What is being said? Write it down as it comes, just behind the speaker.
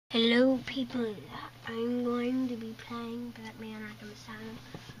Hello people, I'm going to be playing Batman Arkham Asylum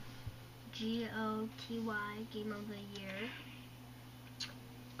GOTY Game of the Year.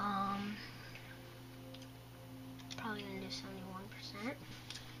 Probably gonna do 71%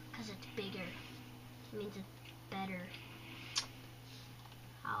 because it's bigger. It means it's better.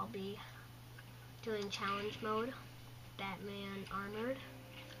 I'll be doing challenge mode, Batman Armored.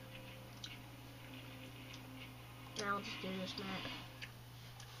 And I'll just do this map.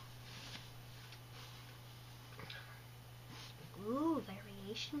 Ooh,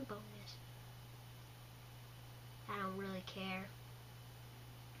 variation bonus. I don't really care.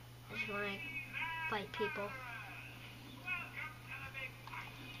 I just want to fight people.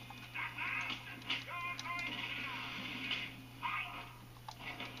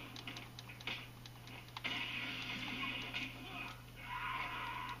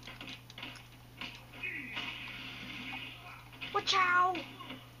 Watch out!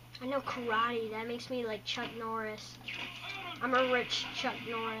 I know karate. That makes me like Chuck Norris. I'm a rich Chuck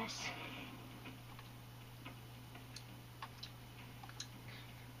Norris.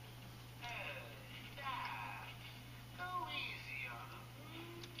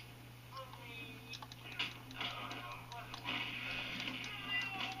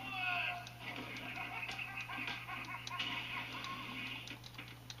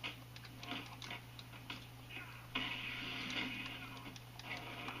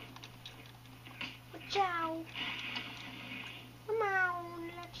 Watch out! Come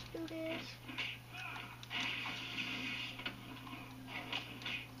on, let's do this.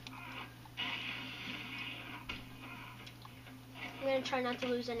 I'm gonna try not to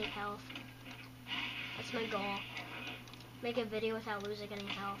lose any health. That's my goal. Make a video without losing any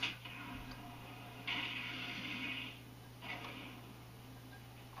health.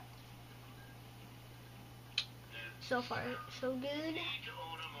 So far, so good.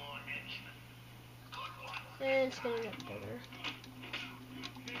 And it's gonna get bigger.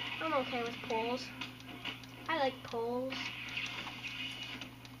 I'm okay with poles. I like poles.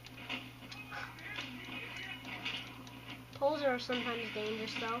 Poles are sometimes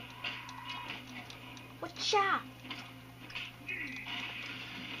dangerous though. Watch out!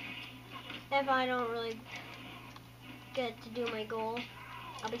 If I don't really get to do my goal,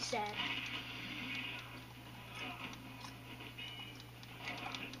 I'll be sad.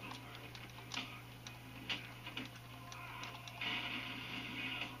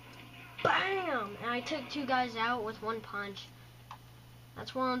 Bam! And I took two guys out with one punch.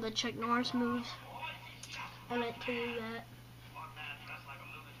 That's one of the Chuck Norris moves. I meant to do that.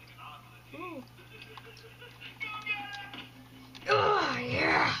 Ooh. Oh,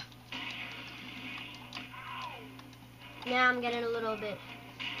 yeah! Now I'm getting a little bit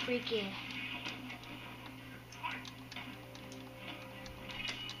freaky.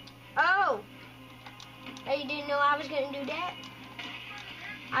 Oh! Hey, you didn't know I was gonna do that?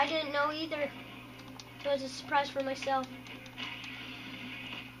 I didn't know either. So it was a surprise for myself.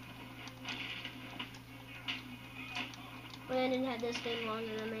 Landon had this game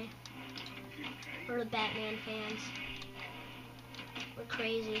longer than me. We're the Batman fans. We're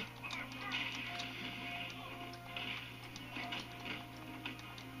crazy.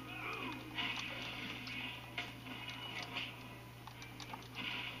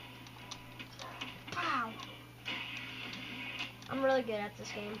 Wow. I'm really good at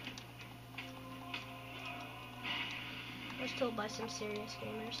this game. I was told by some serious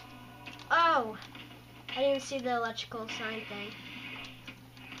gamers. Oh! I didn't see the electrical sign thing.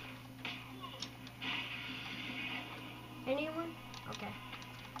 Anyone? Okay.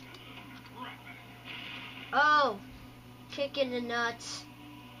 Oh! Kick in the nuts.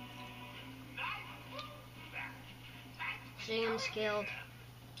 See, I'm skilled.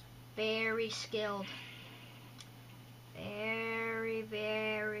 Very skilled. Very,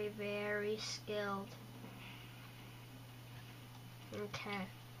 very, very skilled. Okay.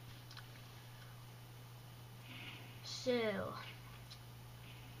 So,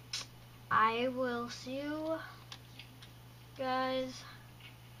 I will see you guys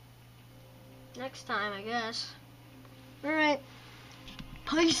next time, I guess. Alright.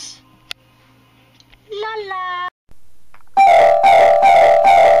 Peace. La la.